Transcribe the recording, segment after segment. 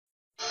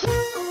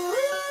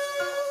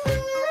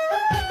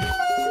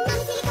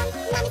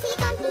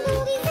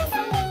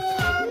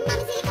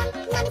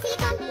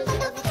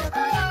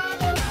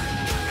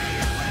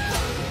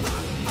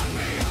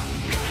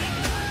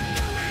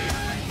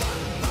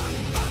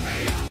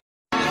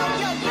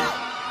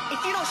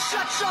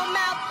Shut your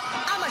mouth,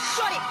 I'ma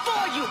shut it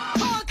for you,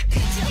 punk!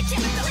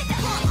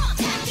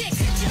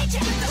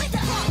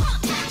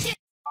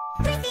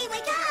 Prissy,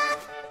 wake up!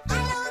 I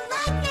don't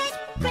like this!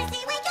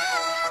 Prissy, wake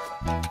up!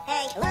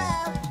 Hey, hello!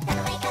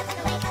 Better wake up, can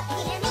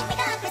you hear me?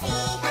 Wake up, Prissy!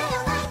 I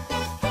don't like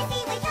this!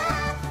 Prissy, wake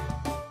up!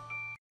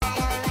 I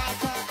don't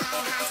like it, I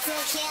have to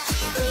kill.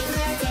 Please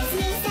notice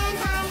me,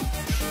 senpai!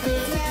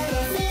 Please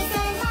notice me,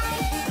 senpai!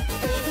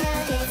 Please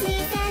notice me,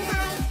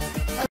 senpai!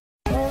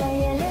 When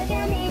you look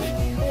at me,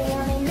 we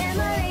only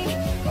memory.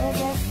 We're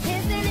just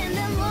kissing in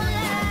the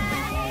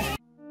moonlight.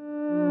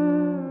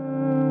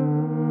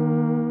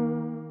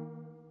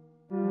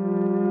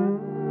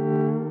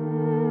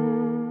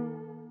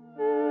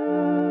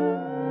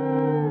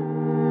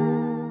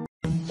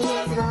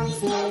 His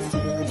voice needs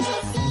to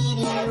deceive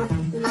you.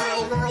 My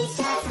voice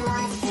just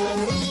wants to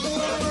leave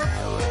you.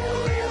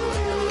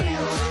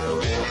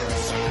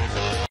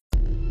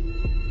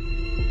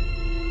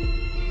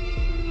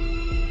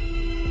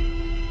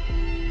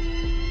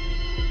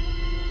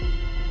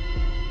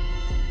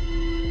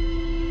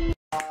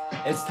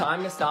 It's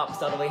time to stop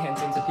subtly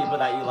hinting to people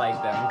that you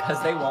like them,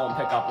 because they won't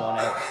pick up on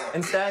it.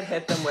 Instead,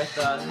 hit them with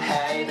the,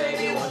 hey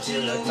baby, won't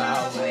you look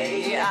my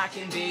way? I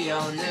can be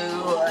your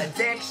new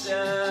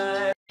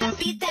addiction.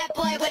 Beat that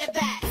boy with a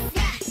bat.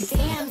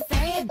 Damn,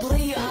 sorry I blew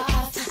you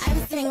off. I'm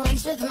spinning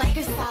links with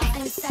Microsoft.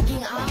 I'm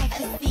sucking off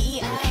a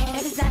CEO.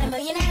 If it's not a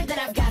millionaire, then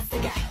I've got to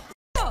go.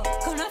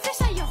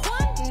 ¿Conoces a yo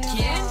Juan?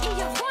 ¿Quién? ¿Y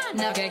yo Juan?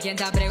 No, que quién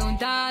te ha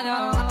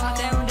preguntado.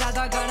 Hace un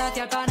rato conocí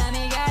al pana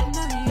Miguel.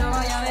 No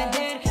voy a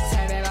mentir,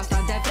 se ve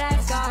bastante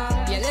fresco.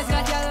 Y el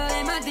desgraciado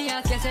de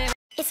Matías que se...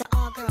 It's an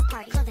all-girl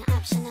party, clothing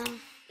optional.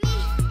 Me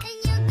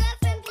and your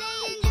girlfriend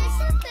playing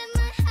dress up in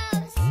my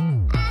house.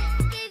 I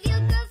gave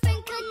your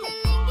girlfriend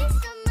cunnilingus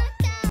on my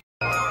couch.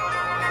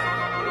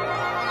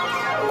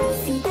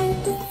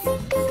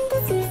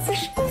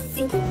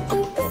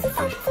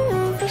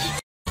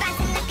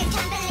 Dancing like a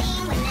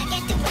trampoline. When I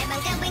get to where I'm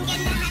going,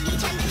 gonna have you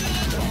trembling.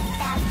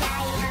 Stop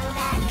dying, I'm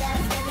bad girl,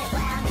 feel it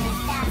well.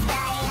 Stop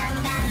dying, I'm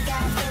bad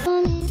girl,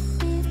 feel it.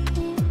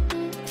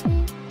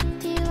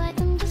 Do you like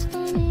them just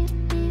for me?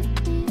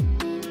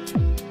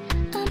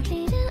 I'm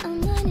pleading on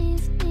my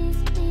knees, knees,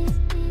 knees,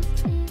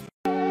 knees, knees.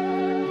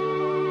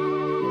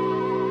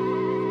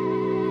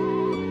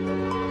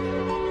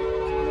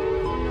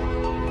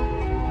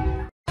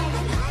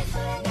 An eye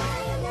for an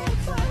eye, a leg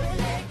for a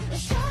leg. A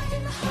shot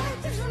in the heart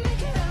doesn't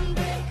make it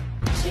unbreak.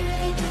 She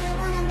really didn't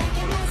wanna make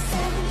it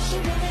myself. She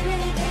really,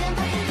 really didn't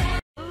put it down.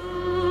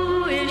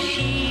 Who is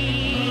she?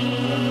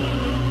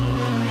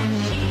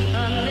 A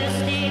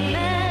mystic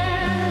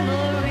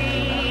memory.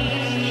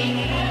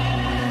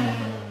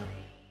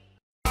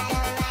 I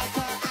don't like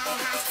it, I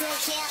have to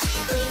kill.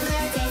 Please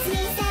notice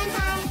me,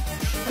 senpai.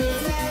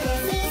 Please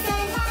notice me,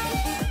 senpai.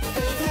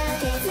 Please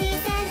notice me,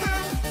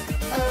 senpai.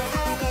 Or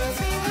others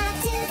will have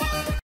to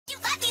die. You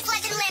got these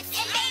legend lips,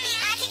 and baby,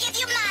 I can give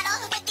you model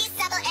with these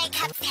double A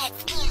cups tits.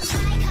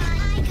 Icon,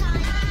 icon,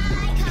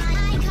 icon,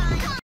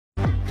 icon.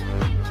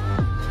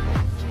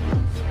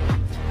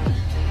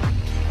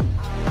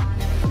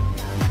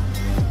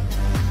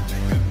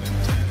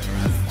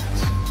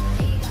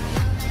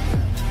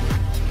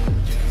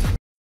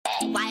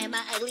 Why am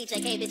I ugly?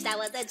 JK, bitch, that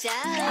was a joke.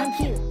 I'm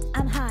cute,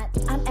 I'm hot,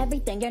 I'm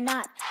everything you're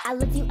not. I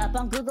looked you up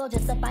on Google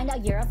just to find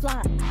out you're a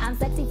flop. I'm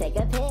sexy, take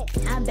a pic.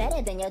 I'm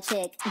better than your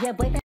chick. Your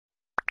boyfriend.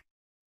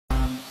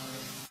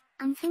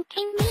 I'm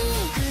thinking me,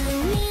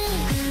 I'm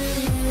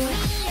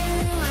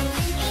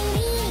thinking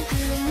me.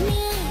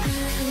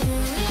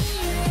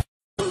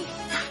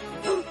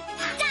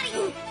 Daddy,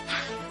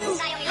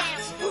 Daddy,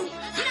 bounce. You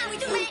know how we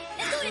do, man.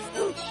 Let's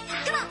do this.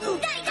 Come on,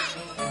 Daddy, Daddy.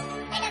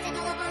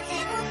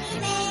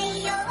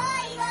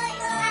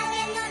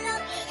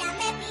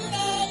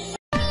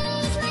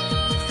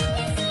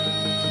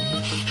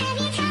 Have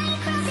you tried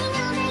crossing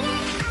over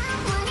yet? I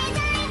wanna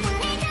die,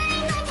 wanna die,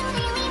 want to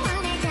really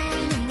wanna die.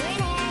 You were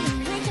there, you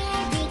were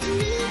there, breaking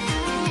me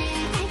apart.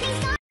 Every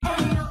song.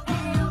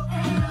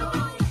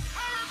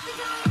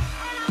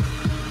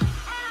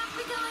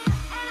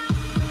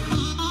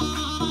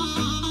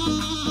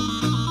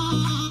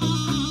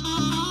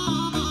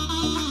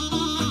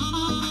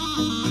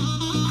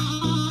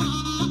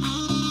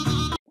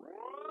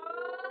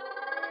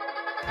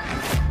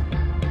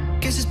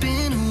 Guess it's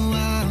been a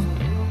while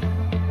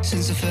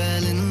since I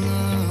fell in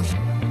love.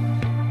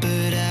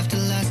 But after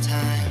last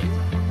time,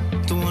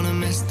 don't wanna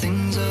mess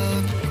things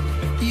up.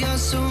 You're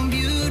so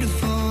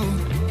beautiful,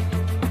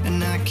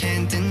 and I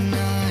can't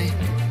deny.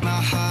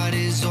 My heart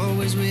is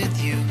always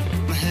with you,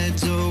 my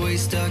head's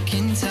always stuck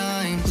in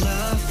time.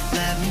 Love,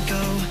 let me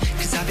go,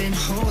 cause I've been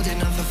holding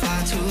on for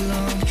far too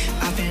long.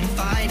 I've been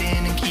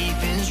fighting and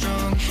keeping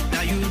strong.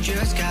 Now you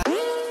just got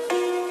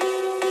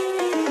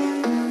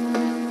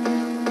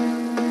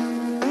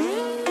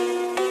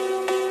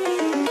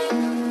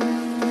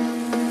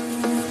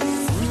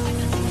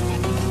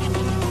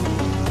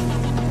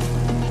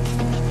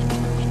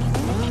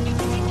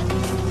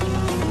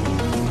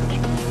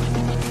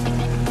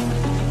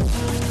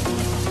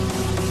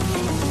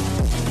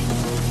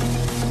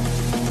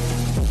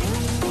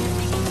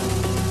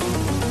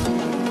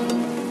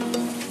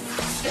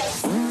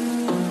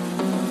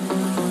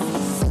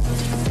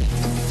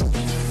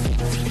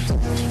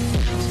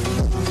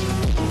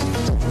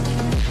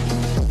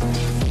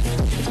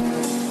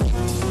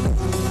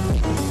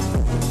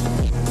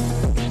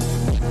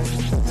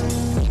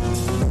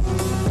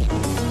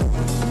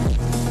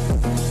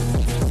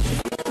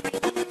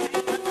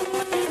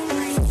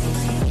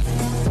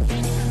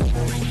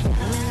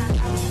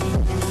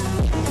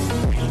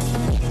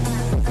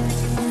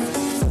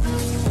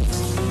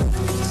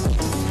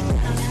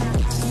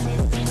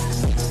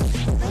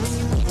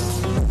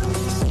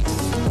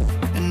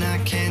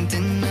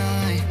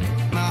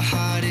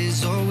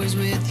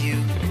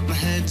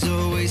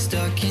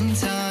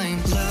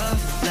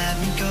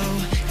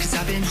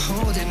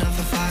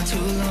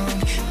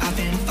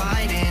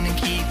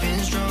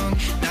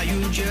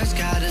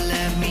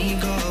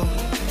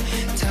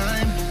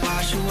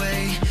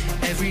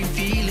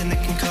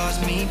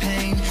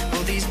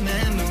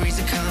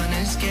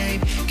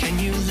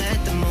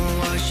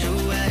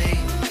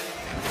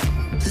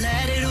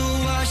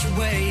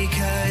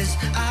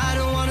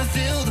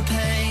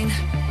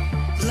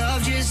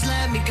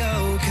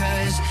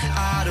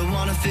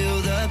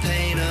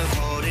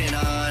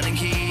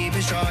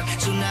start.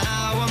 So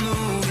now I'm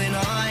moving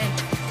on.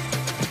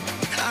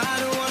 I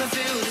don't wanna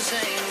feel the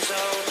same, so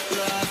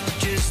love,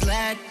 just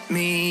let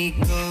me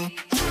go.